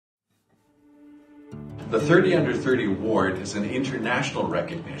The 30 Under 30 Award is an international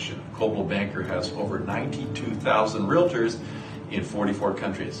recognition. Coldwell Banker has over 92,000 realtors in 44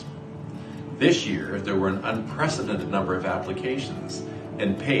 countries. This year, there were an unprecedented number of applications,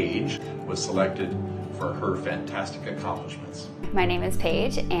 and Paige was selected for her fantastic accomplishments. My name is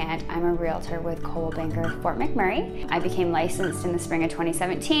Paige, and I'm a realtor with Coldwell Banker Fort McMurray. I became licensed in the spring of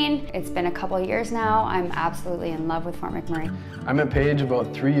 2017. It's been a couple of years now. I'm absolutely in love with Fort McMurray. I met Paige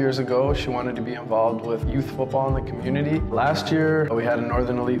about 3 years ago. She wanted to be involved with youth football in the community. Last year, we had a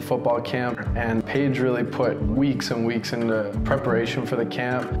Northern Elite football camp, and Paige really put weeks and weeks into preparation for the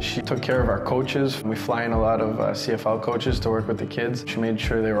camp. She took care of our coaches. We fly in a lot of CFL coaches to work with the kids. She made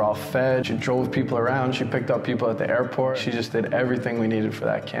sure they were all fed. She drove people around. She picked up people at the airport. She just did everything we needed for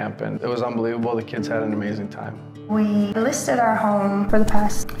that camp, and it was unbelievable. The kids had an amazing time. We listed our home for the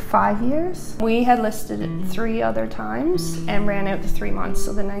past 5 years. We had listed it 3 other times and ran out to 3 months,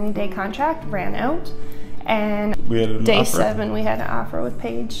 so the 90-day contract ran out. And day 7 we had an offer with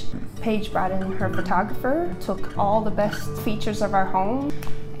Paige. Paige brought in her photographer, took all the best features of our home,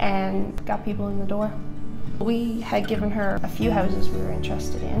 and got people in the door. We had given her a few houses we were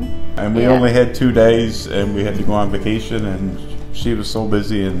interested in. And we only had 2 days, and we had to go on vacation, and she was so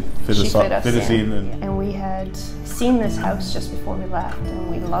busy and fit us in. And we had seen this house just before we left, and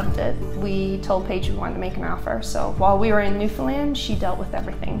we loved it. We told Paige we wanted to make an offer, so while we were in Newfoundland, she dealt with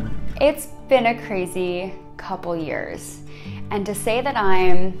everything. It's been a crazy couple years. And to say that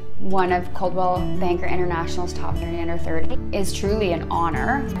I'm one of Coldwell Banker International's top 30 under 30 is truly an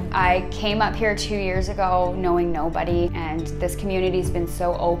honor. I came up here 2 years ago knowing nobody, and this community's been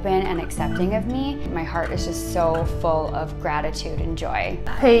so open and accepting of me. My heart is just so full of gratitude and joy.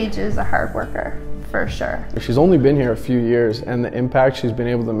 Paige is a hard worker, for sure. She's only been here a few years, and the impact she's been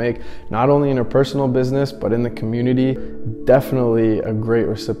able to make, not only in her personal business, but in the community, definitely a great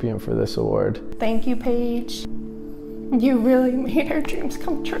recipient for this award. Thank you, Paige. You really made our dreams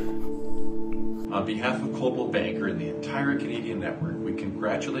come true. On behalf of Coldwell Banker and the entire Canadian network, we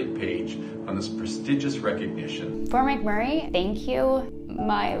congratulate Paige on this prestigious recognition. Fort McMurray, thank you.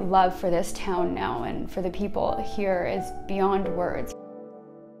 My love for this town now and for the people here is beyond words.